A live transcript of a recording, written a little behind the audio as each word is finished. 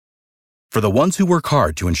For the ones who work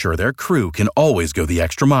hard to ensure their crew can always go the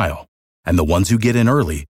extra mile, and the ones who get in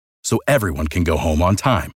early so everyone can go home on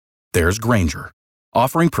time, there's Grainger,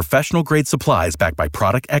 offering professional-grade supplies backed by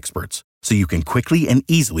product experts so you can quickly and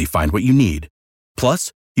easily find what you need.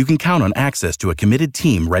 Plus, you can count on access to a committed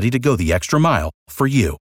team ready to go the extra mile for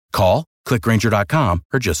you. Call, click Grainger.com,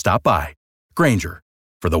 or just stop by. Grainger,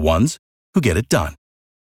 for the ones who get it done.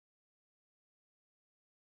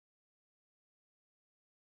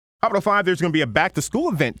 Top of 5, there's going to be a back-to-school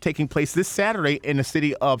event taking place this Saturday in the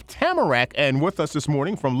city of Tamarac. And with us this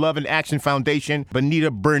morning from Love and Action Foundation,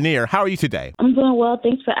 Benita Bernier. How are you today? I'm doing well.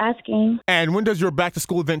 Thanks for asking. And when does your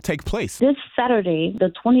back-to-school event take place? This Saturday,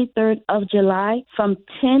 the 23rd of July, from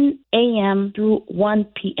 10 a.m. through 1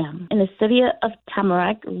 p.m. in the city of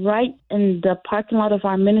Tamarac, right in the parking lot of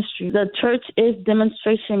our ministry. The church is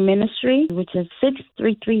Demonstration Ministry, which is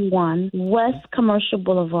 6331 West Commercial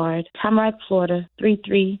Boulevard, Tamarac, Florida,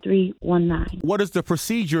 33319. What is the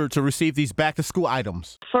procedure to receive these back-to-school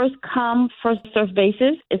items? First come, first served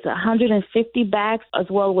basis. It's 150 bags as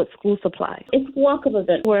well with school supplies. It's a welcome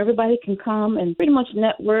event where everybody can come and pretty much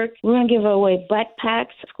network. We're going to give away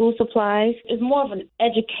backpacks, school supplies. It's more of an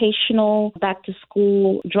educational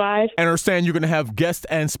back-to-school drive. I understand you're going to have guests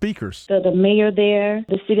and speakers. The mayor there,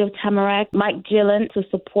 the city of Tamarac, Mike Gillen, to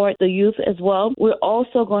support the youth as well. We're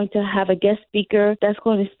also going to have a guest speaker that's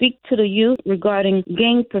going to speak to the youth regarding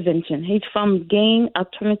gang prevention. He's from Gang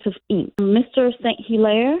Alternative Inc. Mr. St.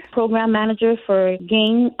 Hilaire, program manager for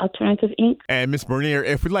Gang Alternative Inc. And Ms. Bernier,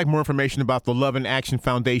 if we'd like more information about the Love and Action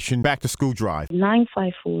Foundation Back to School Drive.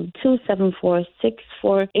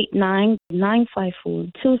 954-274-6489.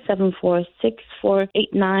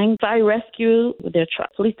 954-274-6489. Fire rescue with their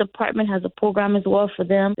truck. Police department has a program as well for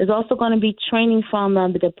them. There's also going to be training from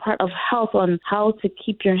the Department of Health on how to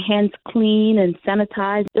keep your hands clean and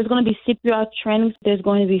sanitized. There's going to be CPR training. There's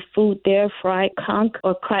going to be food there, fried conch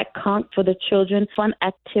or cracked conch for the children, fun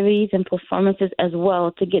activities and performances as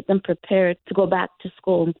well to get them prepared to go back to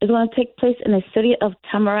school. It's going to take place in the city of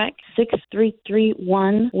Tamarac,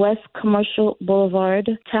 6331 West Commercial Boulevard,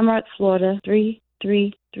 Tamarac, Florida,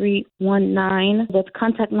 33319. The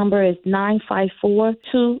contact number is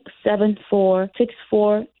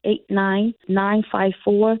 954-274-6489.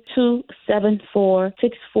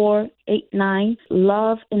 954-274-6489.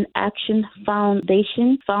 Love in Action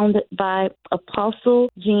Foundation, founded by Apostle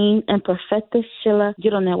Jean and Profeta Sheila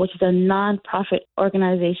Gironet, which is a non-profit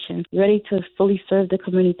organization ready to fully serve the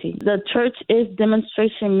community. The church is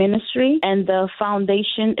Demonstration Ministry, and the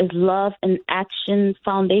foundation is Love in Action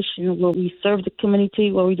Foundation, where we serve the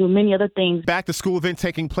community, where we do many other things. Back to school event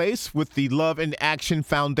taking place with the Love in Action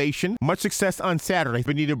Foundation. Much success on Saturday.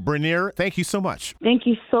 Benita Bernier, thank you so much. Thank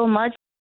you so much.